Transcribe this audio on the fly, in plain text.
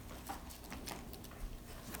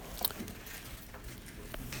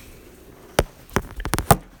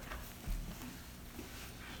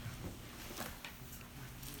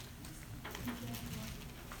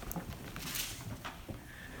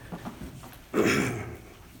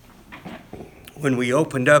When we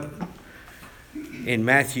opened up in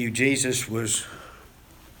Matthew, Jesus was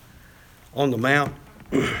on the Mount,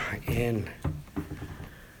 and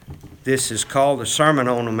this is called the Sermon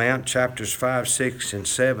on the Mount, chapters 5, 6, and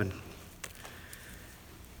 7.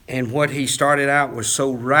 And what he started out was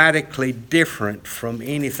so radically different from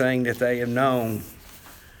anything that they have known.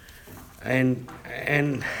 And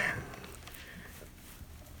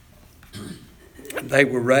they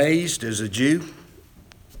were raised as a Jew.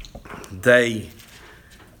 They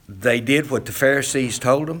did what the Pharisees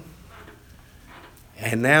told them.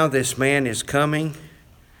 And now this man is coming,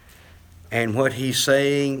 and what he's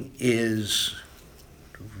saying is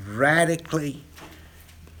radically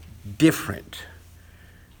different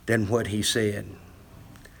than what he said,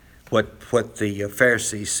 what the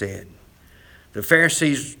Pharisees said. The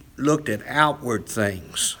Pharisees looked at outward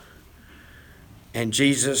things, and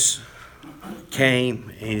Jesus came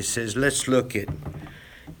and he says, let's look at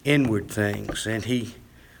inward things. And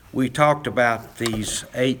we talked about these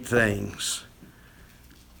 8 things.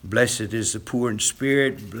 Blessed is the poor in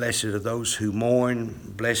spirit, blessed are those who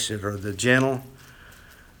mourn, blessed are the gentle,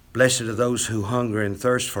 blessed are those who hunger and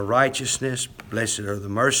thirst for righteousness, blessed are the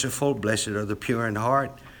merciful, blessed are the pure in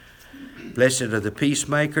heart, blessed are the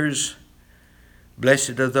peacemakers,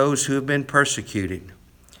 blessed are those who have been persecuted.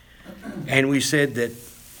 And we said that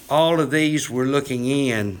all of these were looking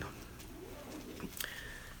in,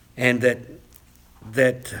 and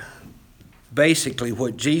that basically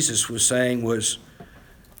what Jesus was saying was,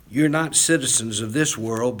 you're not citizens of this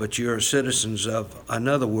world, but you're citizens of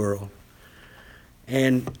another world.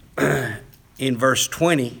 And in verse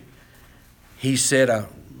 20, he said a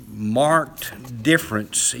marked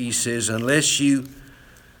difference. He says, unless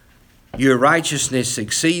your righteousness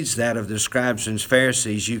exceeds that of the scribes and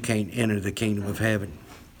Pharisees, you can't enter the kingdom of heaven.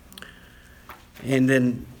 And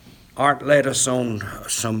then Art led us on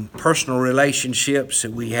some personal relationships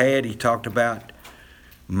that we had. He talked about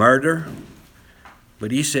murder, but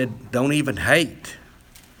he said, don't even hate.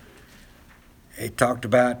 He talked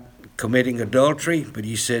about committing adultery, but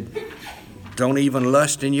he said, don't even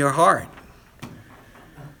lust in your heart.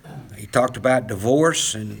 He talked about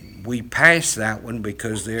divorce, and we passed that one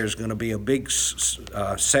because there's going to be a big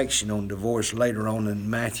section on divorce later on in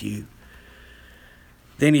Matthew.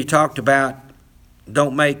 Then he talked about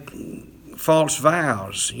don't make false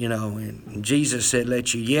vows, and Jesus said,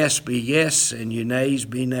 let your yes be yes and your nays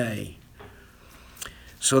be nay.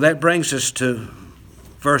 So that brings us to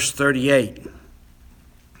verse 38.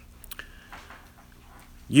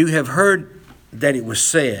 You have heard that it was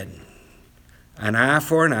said, an eye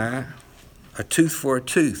for an eye, a tooth for a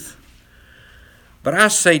tooth. But I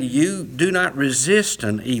say to you, do not resist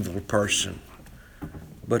an evil person,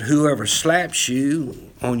 but whoever slaps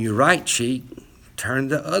you on your right cheek, turn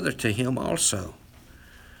the other to him also.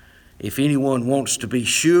 If anyone wants to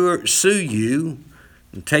sue you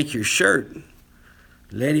and take your shirt,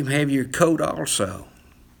 let him have your coat also.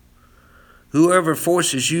 Whoever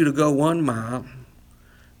forces you to go 1 mile,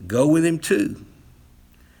 go with him 2.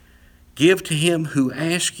 Give to him who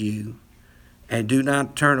asks you, and do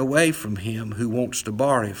not turn away from him who wants to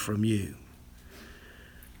borrow from you.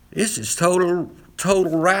 This is total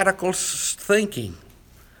radical thinking.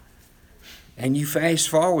 And you fast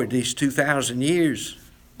forward these 2,000 years,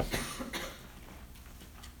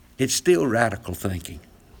 it's still radical thinking.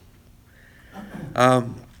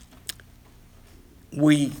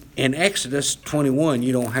 We in Exodus 21,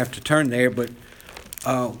 you don't have to turn there, but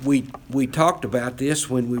we talked about this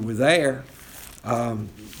when we were there.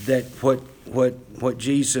 That what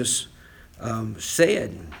Jesus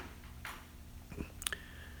said.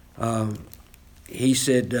 He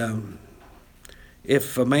said,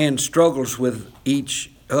 if a man struggles with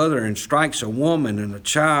each other and strikes a woman and a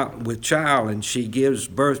child, and she gives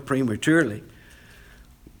birth prematurely,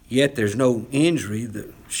 yet there's no injury,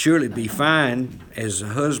 that surely be fined as the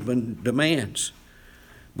husband demands.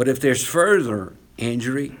 But if there's further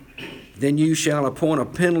injury, then you shall appoint a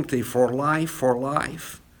penalty for life,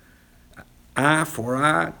 eye for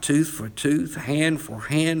eye, tooth for tooth, hand for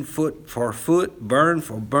hand, foot for foot, burn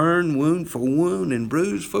for burn, wound for wound, and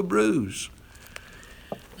bruise for bruise.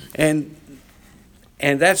 And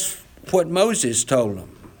that's what Moses told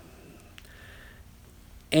them.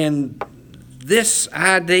 And this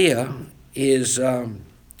idea is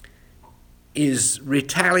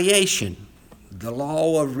retaliation, the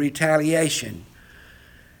law of retaliation.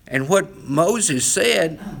 And what Moses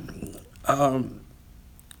said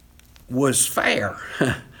was fair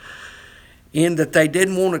in that they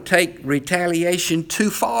didn't want to take retaliation too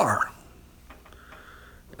far.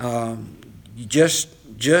 Just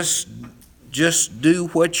do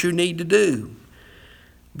what you need to do.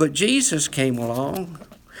 But Jesus came along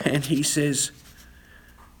and he says,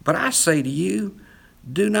 but I say to you,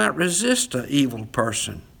 do not resist an evil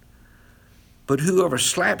person, but whoever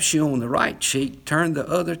slaps you on the right cheek, turn the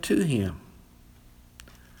other to him.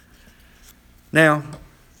 Now,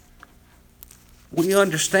 we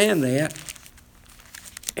understand that,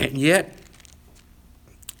 and yet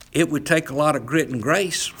it would take a lot of grit and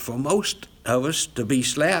grace for most of us to be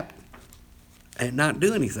slapped and not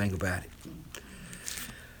do anything about it.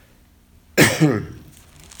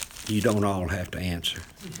 You don't all have to answer.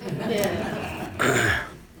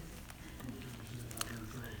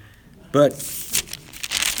 But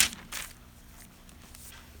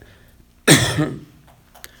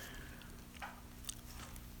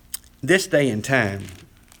this day and time,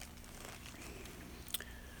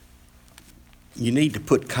 you need to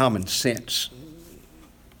put common sense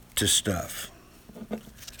to stuff.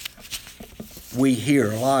 We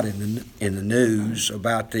hear a lot in the news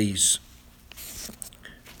about these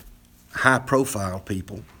high-profile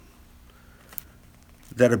people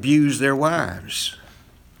that abuse their wives.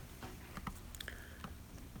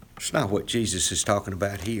 It's not what Jesus is talking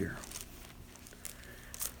about here.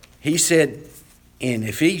 He said in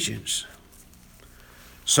Ephesians,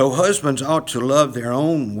 so husbands ought to love their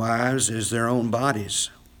own wives as their own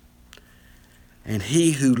bodies, and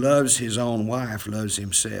he who loves his own wife loves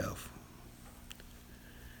himself.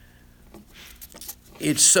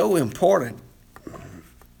 It's so important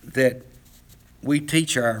that we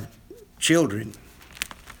teach our children,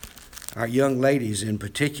 our young ladies in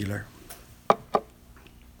particular,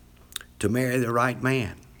 to marry the right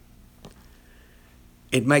man.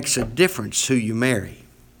 It makes a difference who you marry.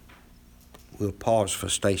 We'll pause for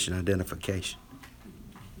station identification.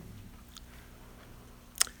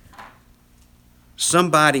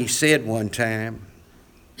 Somebody said one time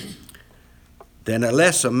that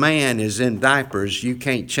unless a man is in diapers, you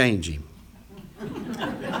can't change him. There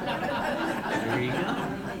you go.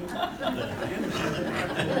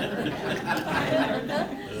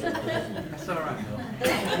 That's all right, Bill.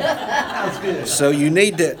 That was good. So you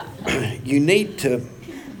need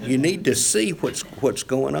to see what's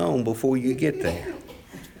going on before you get there.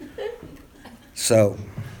 So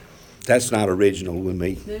that's not original with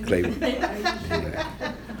me, Cleveland.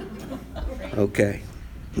 Okay.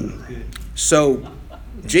 So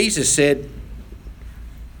Jesus said,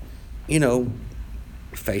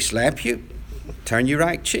 if they slap you, turn your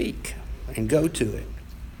right cheek and go to it.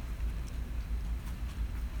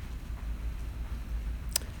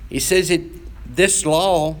 He says this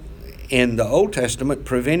law in the Old Testament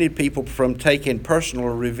prevented people from taking personal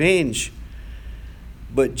revenge,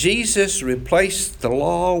 but Jesus replaced the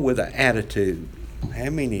law with an attitude. How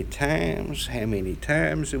many times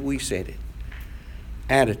have we said it?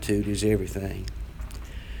 Attitude is everything.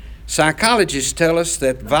 Psychologists tell us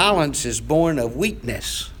that violence is born of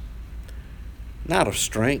weakness, not of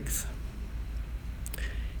strength.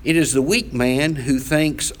 It is the weak man who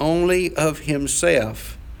thinks only of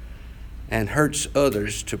himself and hurts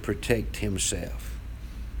others to protect himself.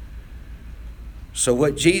 So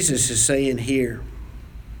what Jesus is saying here,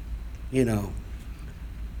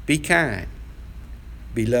 be kind,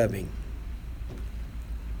 be loving.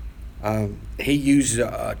 He used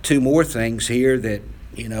two more things here that,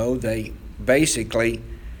 they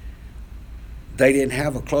didn't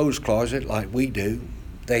have a clothes closet like we do.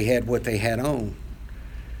 They had what they had on.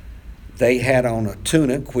 They had on a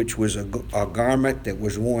tunic, which was a garment that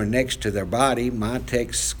was worn next to their body. My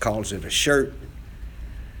text calls it a shirt.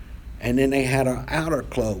 And then they had an outer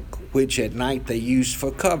cloak, which at night they used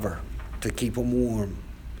for cover to keep them warm.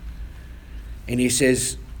 And he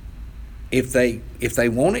says, if they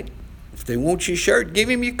want it, if they want your shirt, give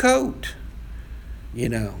him your coat,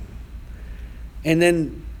 And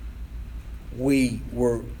then we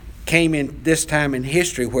came in this time in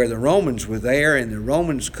history where the Romans were there, and the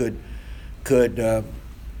Romans could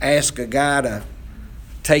ask a guy to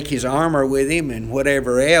take his armor with him and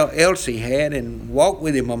whatever else he had and walk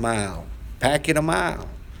with him a mile, pack it a mile.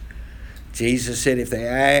 Jesus said, if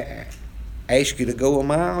they ask you to go a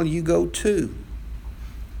mile, you go 2.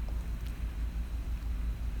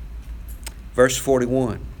 Verse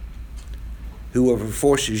 41, whoever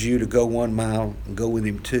forces you to go 1 mile, go with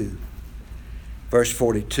him 2. Verse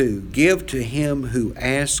 42, give to him who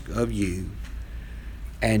asks of you,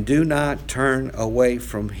 and do not turn away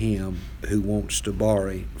from him who wants to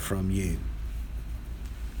borrow from you.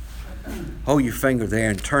 Hold your finger there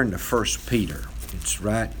and turn to 1 Peter. It's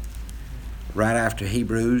right after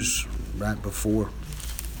Hebrews, right before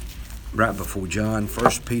John.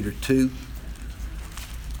 1 Peter 2.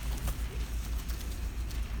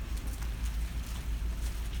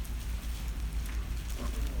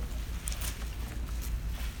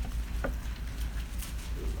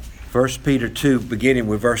 1 Peter 2, beginning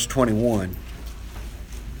with verse 21.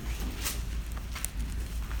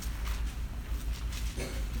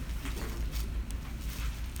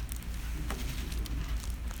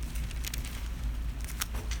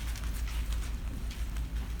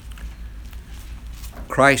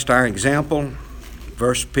 Christ our example,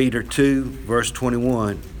 1 Peter 2, verse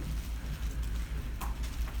 21.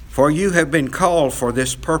 For you have been called for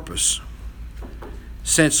this purpose,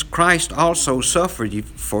 since Christ also suffered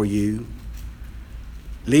for you,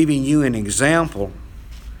 leaving you an example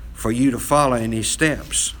for you to follow in his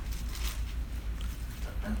steps,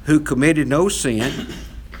 who committed no sin,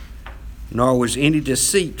 nor was any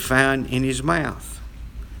deceit found in his mouth.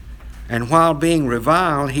 And while being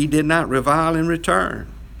reviled, he did not revile in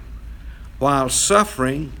return. While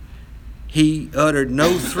suffering, he uttered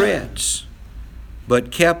no threats,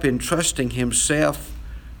 but kept entrusting himself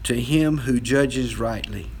to him who judges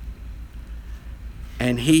rightly.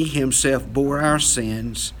 And he himself bore our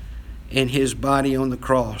sins in his body on the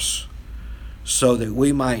cross, so that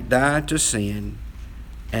we might die to sin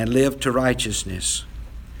and live to righteousness.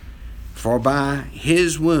 For by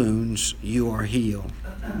his wounds you are healed.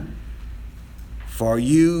 For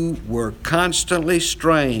you were constantly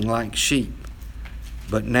straying like sheep,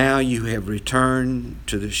 but now you have returned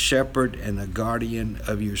to the shepherd and the guardian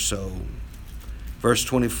of your soul. Verse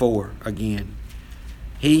 24 again.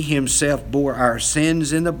 He himself bore our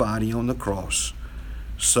sins in the body on the cross,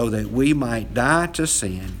 so that we might die to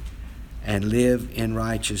sin and live in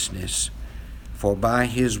righteousness. For by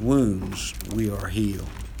his wounds we are healed.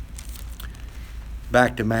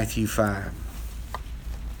 Back to Matthew 5.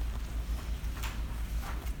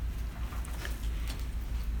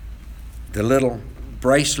 The little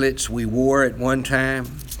bracelets we wore at one time,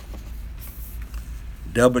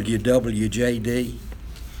 WWJD.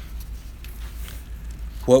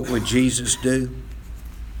 What would Jesus do?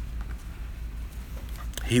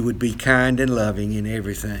 He would be kind and loving in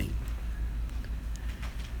everything.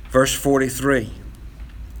 Verse 43.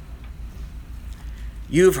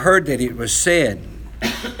 You've heard that it was said,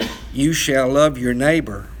 you shall love your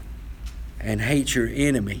neighbor and hate your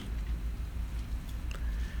enemy.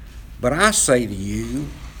 But I say to you,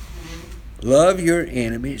 love your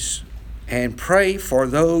enemies and pray for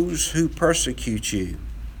those who persecute you,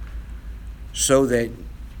 so that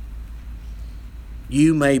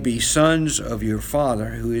you may be sons of your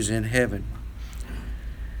Father who is in heaven.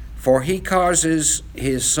 For he causes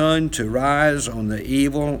his sun to rise on the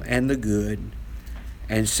evil and the good,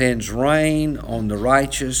 and sends rain on the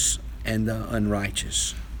righteous and the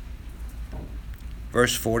unrighteous.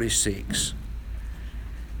 Verse 46.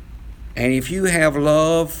 And if you have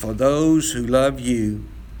love for those who love you,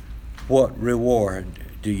 what reward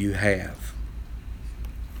do you have?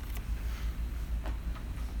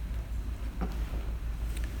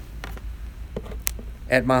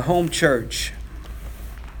 At my home church,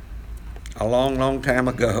 a long, long time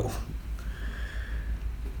ago,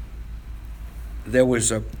 there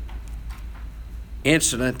was a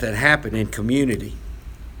incident that happened in community.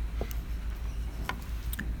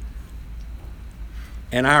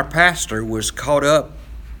 And our pastor was caught up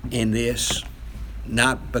in this,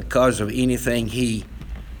 not because of anything he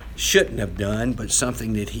shouldn't have done, but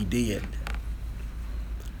something that he did.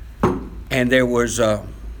 And there was a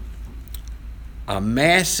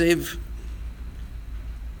massive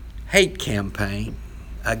hate campaign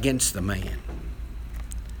against the man.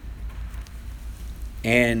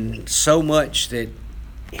 And so much that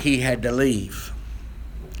he had to leave.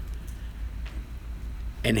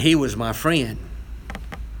 And he was my friend.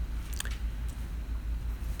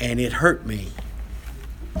 And it hurt me.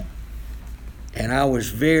 And I was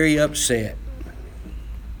very upset.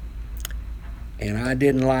 And I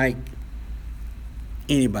didn't like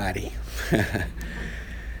anybody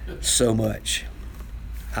so much.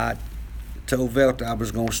 I told Velta I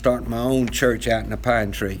was going to start my own church out in the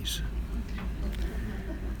pine trees.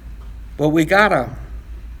 Well, we got a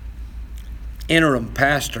interim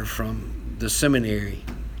pastor from the seminary,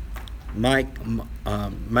 Malcolm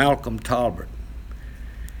Talbert.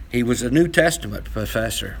 He was a New Testament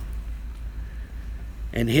professor.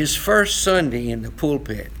 And his first Sunday in the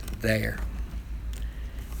pulpit there,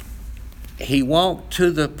 he walked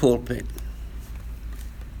to the pulpit.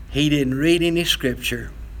 He didn't read any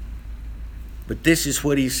scripture, but this is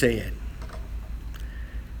what he said.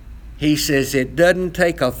 He says, it doesn't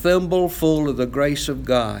take a thimbleful of the grace of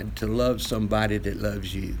God to love somebody that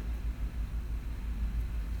loves you.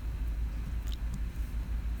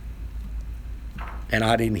 And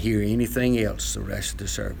I didn't hear anything else the rest of the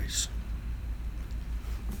service.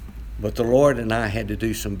 But the Lord and I had to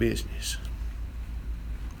do some business.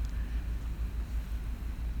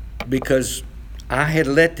 because I had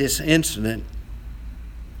let this incident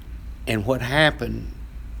and what happened,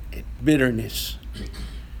 bitterness,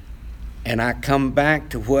 and I come back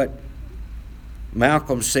to what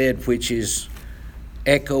Malcolm said, which is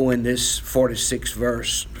echoing this 46th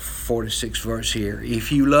verse here.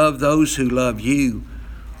 If you love those who love you,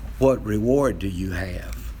 what reward do you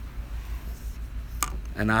have?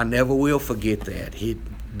 And I never will forget that. It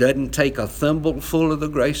doesn't take a thimbleful of the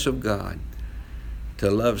grace of God to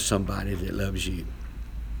love somebody that loves you.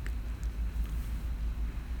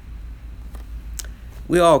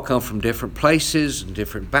 We all come from different places and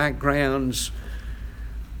different backgrounds.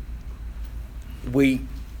 Velta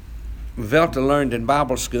learned in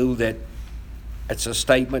Bible school that it's a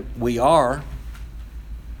statement, we are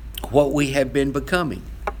what we have been becoming.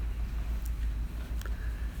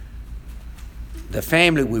 The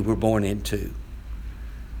family we were born into,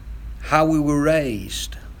 how we were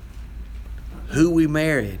raised, who we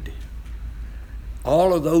married,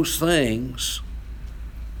 all of those things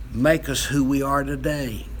make us who we are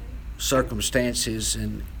today, circumstances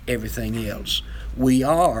and everything else. We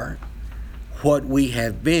are what we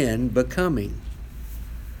have been becoming.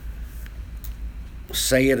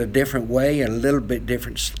 Say it a different way, a little bit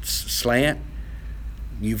different slant.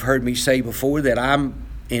 You've heard me say before that I'm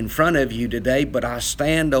in front of you today, but I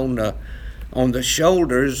stand on the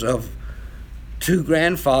shoulders of two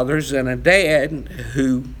grandfathers and a dad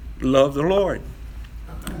who loved the Lord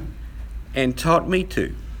and taught me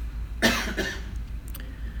to.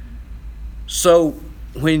 So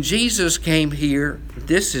when Jesus came here,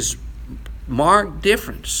 this is marked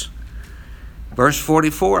difference. Verse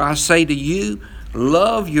 44, I say to you,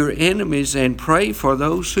 love your enemies and pray for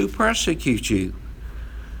those who persecute you,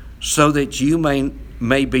 so that you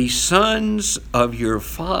may be sons of your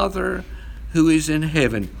Father who is in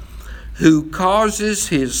heaven, who causes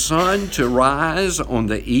his sun to rise on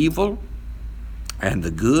the evil and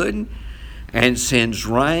the good, and sends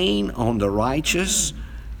rain on the righteous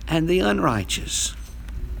and the unrighteous.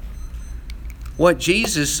 What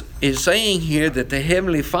Jesus is saying here, that the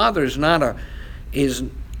Heavenly Father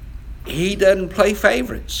he doesn't play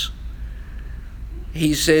favorites.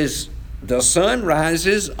 He says the sun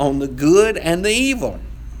rises on the good and the evil,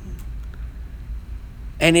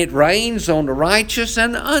 and it rains on the righteous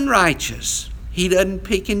and the unrighteous. He doesn't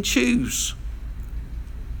pick and choose.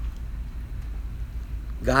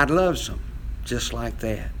 God loves them just like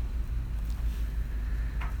that.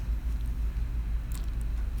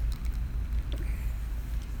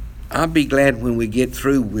 I'll be glad when we get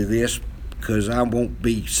through with this, because I won't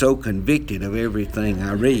be so convicted of everything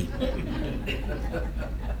I read.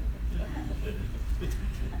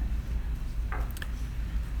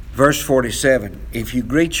 Verse 47, if you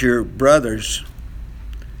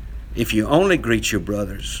only greet your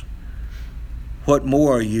brothers, what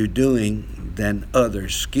more are you doing than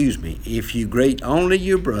others? If you greet only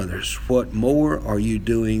your brothers, what more are you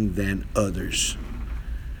doing than others?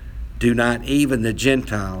 Do not even the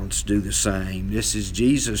Gentiles do the same? This is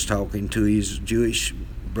Jesus talking to his Jewish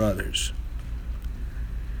brothers.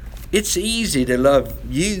 It's easy to love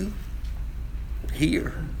you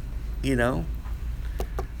here,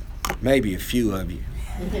 Maybe a few of you.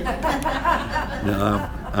 No,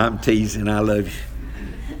 I'm teasing. I love you.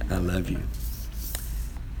 I love you.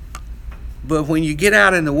 But when you get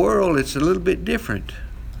out in the world, it's a little bit different.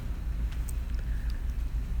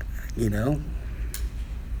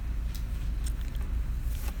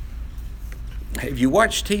 Have you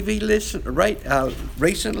watched TV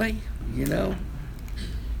recently?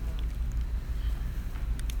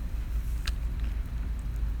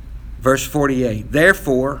 Verse 48,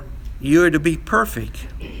 therefore, you are to be perfect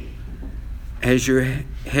as your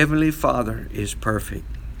heavenly Father is perfect.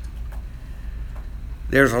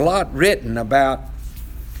 There's a lot written about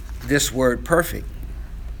this word perfect.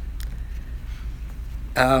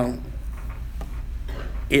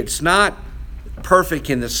 It's not perfect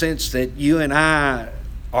in the sense that you and I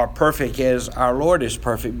are perfect as our Lord is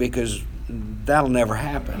perfect, because that'll never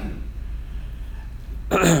happen.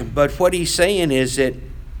 But what he's saying is that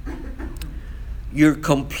you're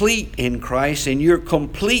complete in Christ, and your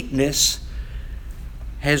completeness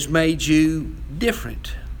has made you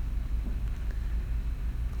different.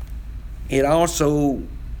 It also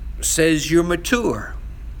says you're mature.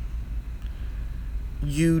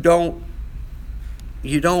 You don't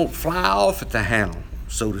fly off at the handle,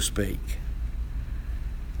 so to speak.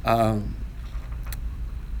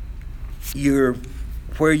 You're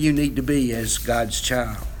where you need to be as God's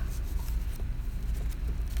child.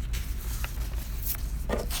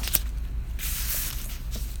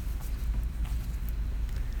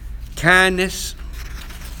 Kindness,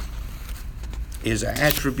 is an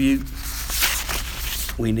attribute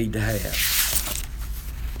we need to have.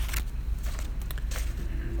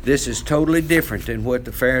 This is totally different than what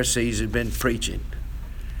the Pharisees had been preaching.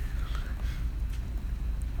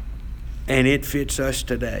 And it fits us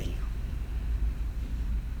today.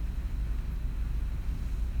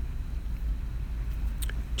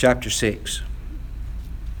 Chapter 6.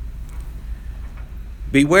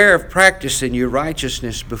 Beware of practicing your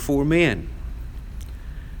righteousness before men,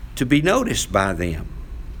 to be noticed by them.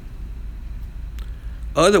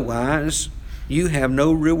 Otherwise, you have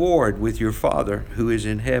no reward with your Father who is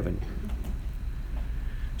in heaven.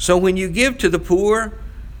 So when you give to the poor,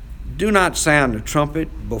 do not sound a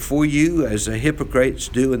trumpet before you as the hypocrites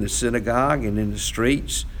do in the synagogue and in the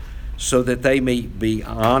streets, so that they may be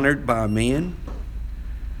honored by men.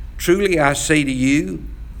 Truly I say to you,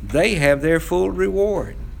 they have their full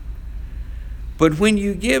reward. But when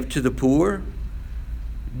you give to the poor,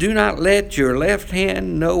 do not let your left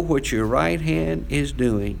hand know what your right hand is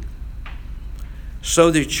doing, so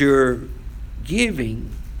that your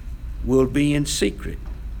giving will be in secret,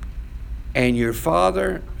 and your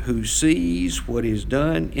Father who sees what is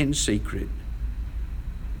done in secret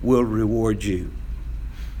will reward you.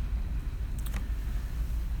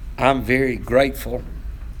 I'm very grateful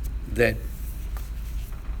that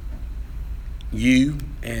you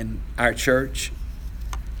and our church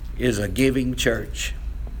is a giving church.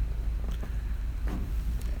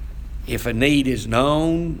 If a need is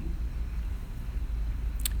known,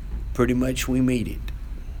 pretty much we meet it.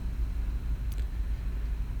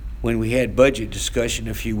 When we had budget discussion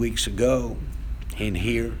a few weeks ago in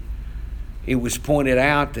here, it was pointed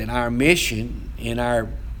out that our mission in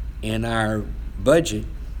our budget,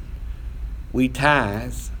 we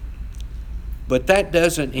tithe, but that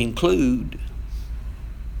doesn't include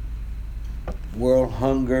World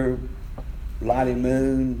Hunger, Lottie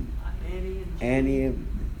Moon, Annie,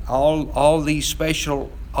 all these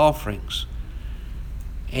special offerings.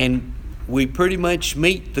 And we pretty much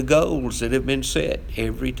meet the goals that have been set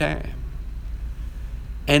every time.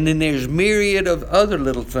 And then there's myriad of other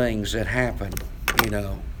little things that happen,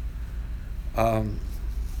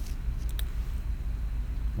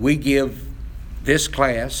 this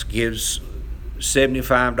class gives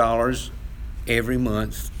 $75 every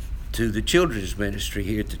month to the children's ministry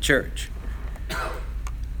here at the church.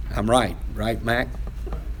 I'm right, Mac?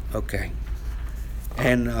 Okay.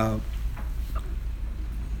 And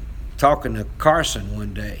talking to Carson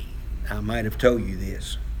one day, I might have told you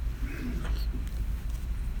this.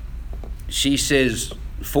 She says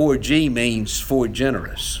 4G means for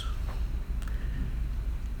generous.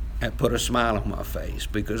 That put a smile on my face,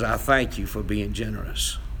 because I thank you for being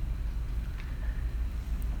generous.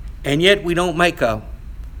 And yet we don't make a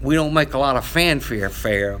lot of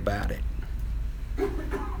fanfare about it.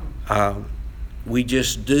 We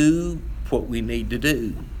just do what we need to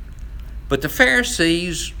do. But the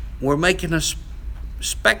Pharisees were making a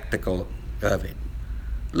spectacle of it.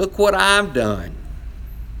 Look what I've done.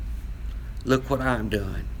 Look what I'm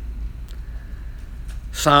doing.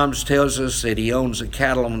 Psalms tells us that he owns the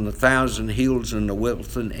cattle on 1,000 hills and the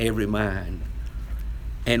wealth in every mine.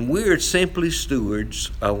 And we're simply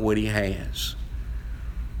stewards of what he has.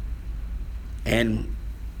 And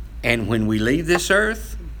when we leave this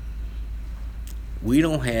earth, we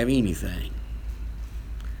don't have anything.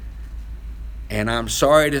 And I'm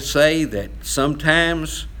sorry to say that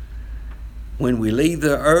sometimes when we leave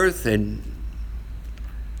the earth and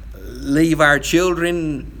leave our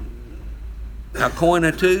children a coin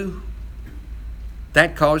or two,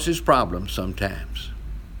 that causes problems sometimes,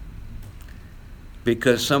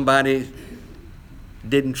 because somebody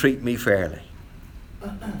didn't treat me fairly.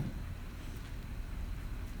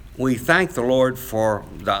 We thank the Lord for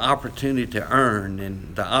the opportunity to earn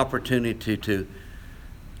and the opportunity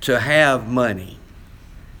to have money.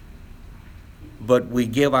 But we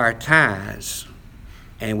give our tithes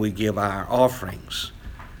and we give our offerings.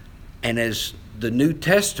 And as the New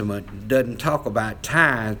Testament doesn't talk about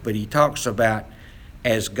tithe, but he talks about,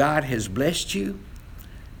 as God has blessed you,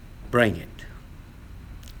 bring it.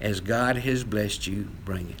 As God has blessed you,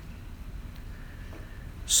 bring it.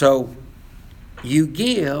 So you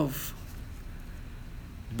give,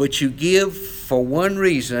 but you give for one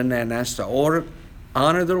reason, and that's to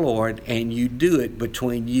honor the Lord, and you do it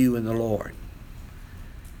between you and the Lord.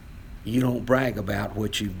 You don't brag about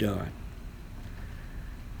what you've done.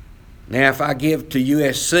 Now, if I give to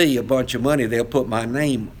USC a bunch of money, they'll put my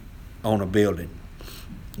name on a building.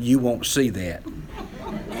 You won't see that.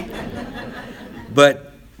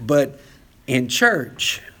 But in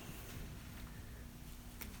church,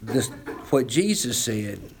 what Jesus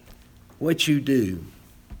said, what you do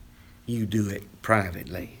you do it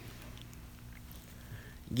privately.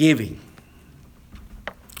 Giving.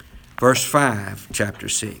 Verse 5, chapter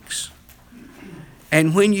 6.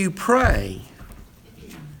 And when you pray,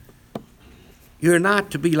 you're not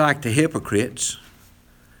to be like the hypocrites,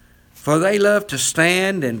 for they love to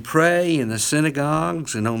stand and pray in the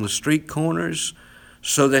synagogues and on the street corners,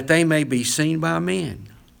 so that they may be seen by men.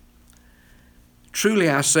 Truly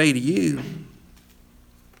I say to you,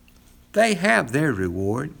 they have their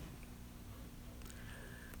reward.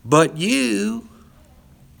 But you,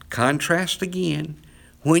 contrast again,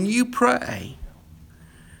 when you pray,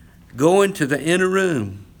 go into the inner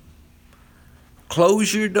room,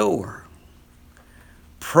 close your door,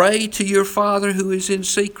 pray to your Father who is in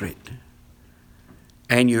secret,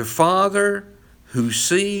 and your Father who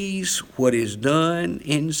sees what is done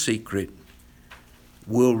in secret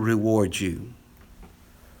will reward you.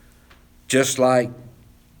 Just like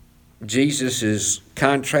Jesus is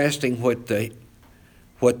contrasting what the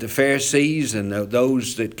Pharisees and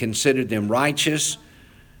those that considered them righteous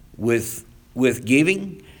with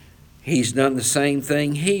giving, he's done the same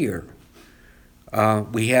thing here.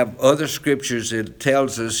 We have other scriptures that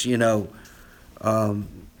tells us,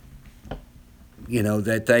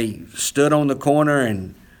 that they stood on the corner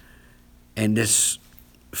and this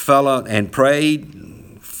fella and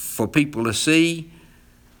prayed for people to see,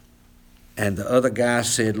 and the other guy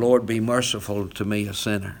said, "Lord, be merciful to me, a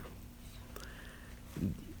sinner."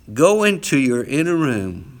 Go into your inner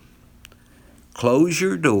room, close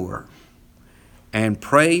your door, and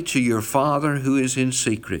pray to your Father who is in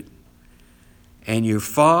secret. And your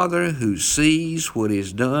Father who sees what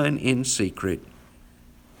is done in secret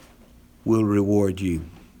will reward you.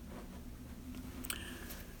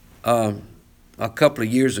 A couple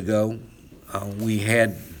of years ago, we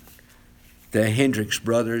had the Hendricks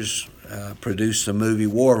brothers produce the movie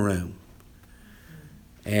War Room.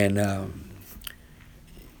 And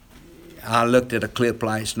I looked at a clip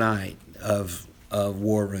last night of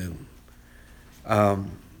War Room.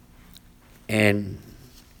 And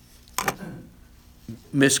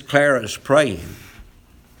Miss Clara's praying,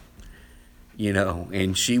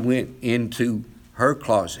 and she went into her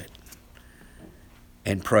closet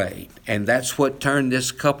and prayed. And that's what turned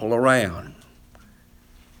this couple around,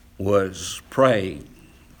 was praying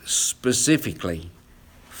specifically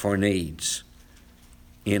for needs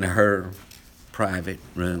in her private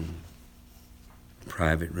room.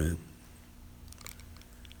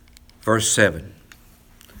 Verse 7.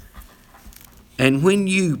 And when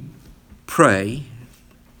you pray,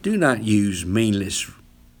 do not use meaningless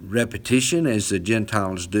repetition as the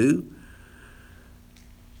Gentiles do,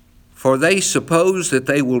 for they suppose that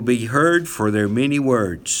they will be heard for their many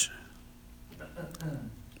words.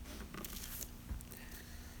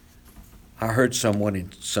 I heard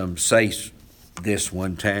someone say this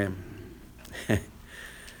one time.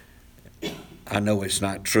 I know it's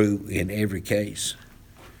not true in every case.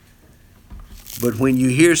 But when you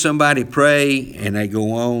hear somebody pray and they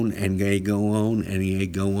go on and they go on and they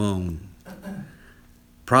go on,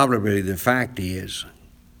 probably the fact is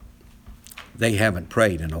they haven't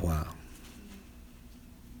prayed in a while.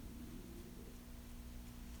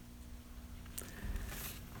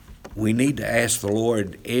 We need to ask the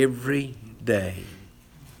Lord every day,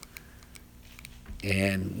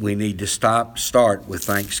 and we need to start with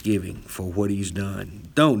thanksgiving for what He's done.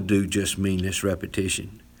 Don't do just meaningless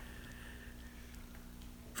repetition.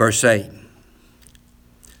 Verse 8.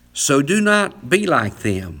 So do not be like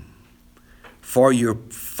them, for your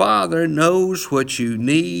Father knows what you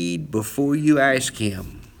need before you ask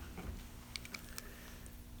Him.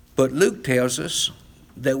 But Luke tells us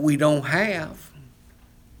that we don't have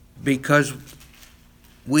because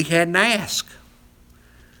we hadn't asked.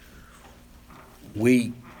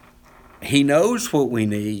 He knows what we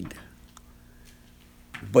need,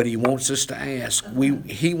 but He wants us to ask.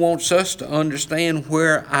 He wants us to understand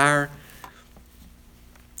where our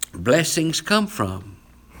blessings come from.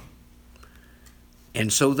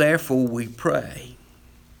 And so therefore we pray.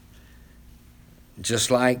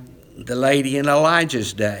 Just like the lady in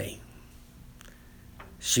Elijah's day.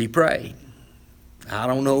 She prayed. I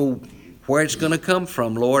don't know where it's going to come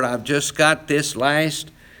from, Lord. I've just got this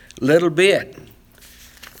last little bit.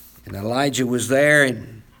 And Elijah was there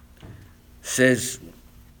and says,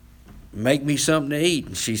 make me something to eat.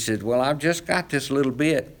 And she said, well, I've just got this little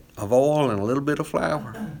bit of oil and a little bit of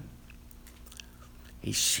flour.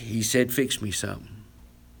 He said, fix me something.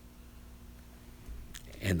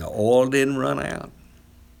 And the oil didn't run out,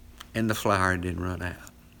 and the flour didn't run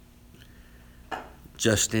out.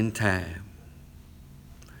 Just in time.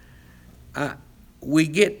 We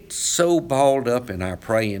get so balled up in our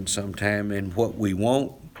praying sometime in what we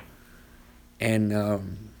want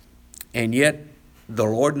And yet the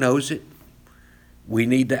Lord knows it. We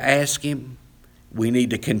need to ask Him. We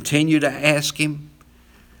need to continue to ask Him.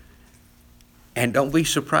 And don't be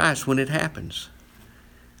surprised when it happens.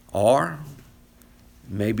 Or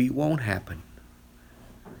maybe it won't happen.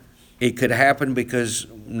 It could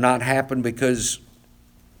not happen because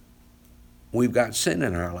we've got sin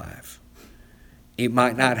in our life. It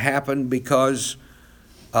might not happen because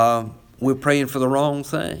we're praying for the wrong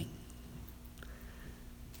thing.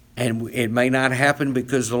 And it may not happen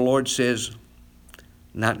because the Lord says,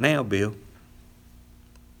 not now, Bill,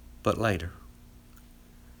 but later.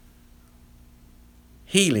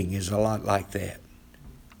 Healing is a lot like that.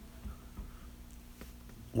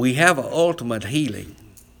 We have an ultimate healing,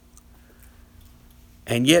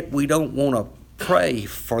 and yet we don't want to pray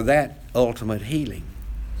for that ultimate healing.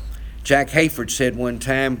 Jack Hayford said one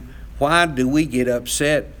time, why do we get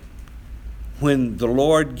upset when the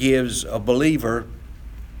Lord gives a believer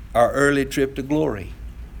our early trip to glory?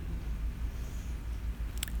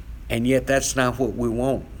 And yet that's not what we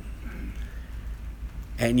want.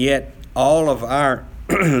 And yet all of our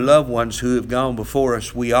loved ones who have gone before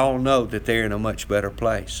us, we all know that they're in a much better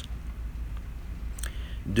place.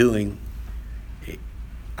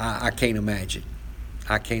 I can't imagine.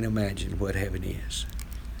 I can't imagine what heaven is.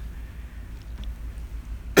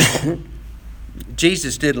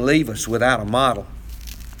 Jesus didn't leave us without a model.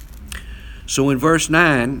 So in verse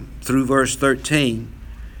 9 through verse 13,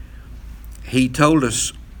 He told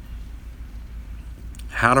us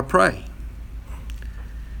how to pray.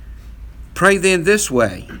 Pray then this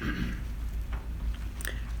way: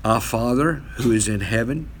 Our Father who is in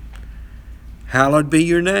heaven, hallowed be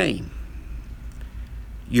your name.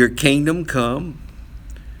 Your kingdom come,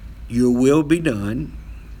 your will be done,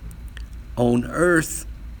 on earth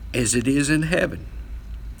as it is in heaven.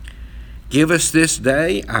 Give us this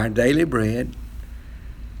day our daily bread,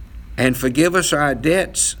 and forgive us our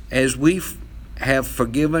debts as we have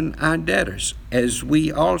forgiven our debtors, as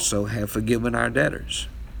we also have forgiven our debtors.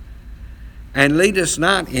 And lead us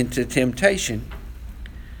not into temptation,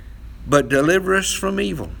 but deliver us from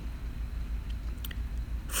evil.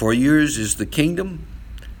 For yours is the kingdom,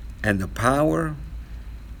 and the power,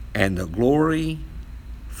 and the glory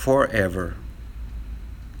forever.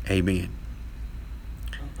 Amen.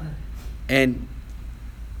 And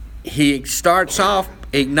he starts off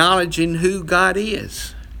acknowledging who God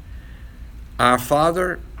is. Our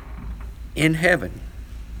Father in heaven,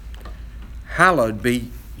 hallowed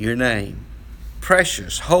be your name.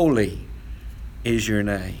 Precious, holy is your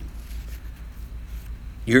name.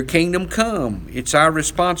 Your kingdom come. It's our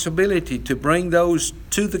responsibility to bring those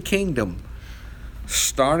to the kingdom,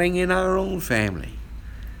 starting in our own family.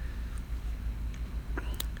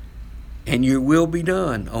 And your will be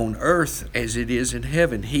done on earth as it is in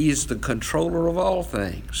heaven. He is the controller of all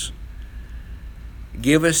things.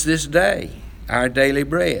 Give us this day our daily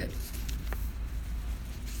bread.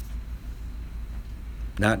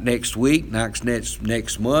 Not next week, not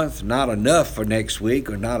next month, not enough for next week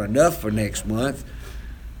or not enough for next month,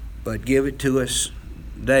 but give it to us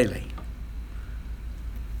daily.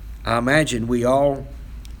 I imagine we all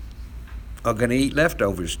are going to eat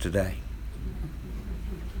leftovers today.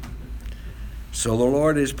 So the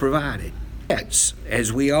Lord has provided.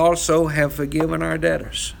 As we also have forgiven our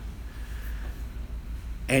debtors.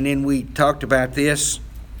 And then we talked about this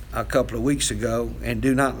a couple of weeks ago, and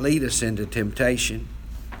do not lead us into temptation.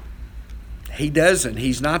 He doesn't.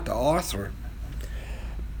 He's not the author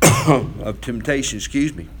of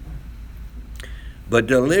temptation, but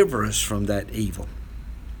deliver us from that evil.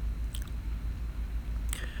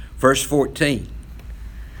 Verse 14.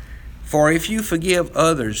 For if you forgive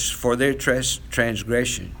others for their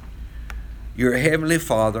transgression, your heavenly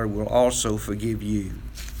Father will also forgive you.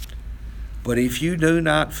 But if you do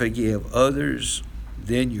not forgive others,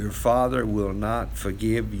 then your Father will not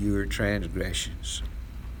forgive your transgressions.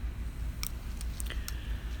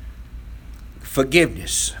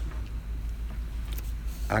 Forgiveness.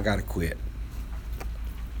 I got to quit.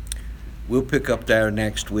 We'll pick up there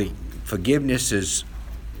next week. Forgiveness is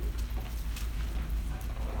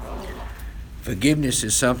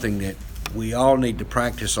something that we all need to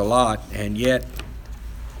practice a lot, and yet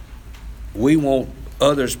we want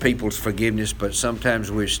people's forgiveness, but sometimes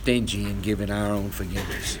we're stingy in giving our own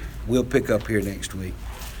forgiveness. We'll pick up here next week.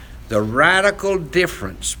 The radical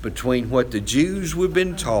difference between what the Jews were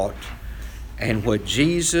been taught and what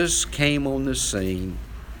Jesus came on the scene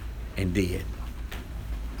and did.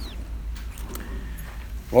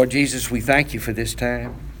 Lord Jesus, we thank you for this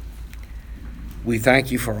time. We thank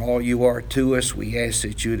you for all you are to us. We ask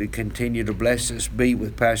that you to continue to bless us, be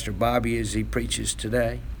with Pastor Bobby as he preaches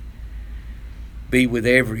today. Be with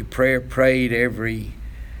every prayer prayed, every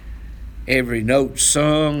note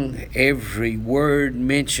sung, every word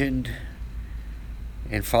mentioned.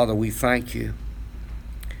 And Father, we thank you.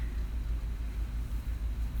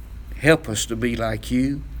 Help us to be like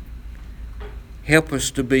you. Help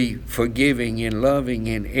us to be forgiving and loving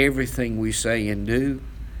in everything we say and do.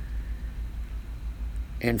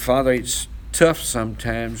 And Father, it's tough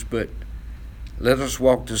sometimes, but let us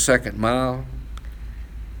walk the second mile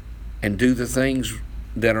and do the things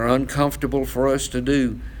that are uncomfortable for us to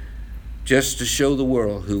do just to show the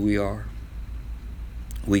world who we are.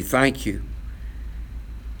 We thank you.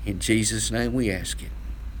 In Jesus' name we ask it.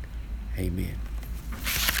 Amen.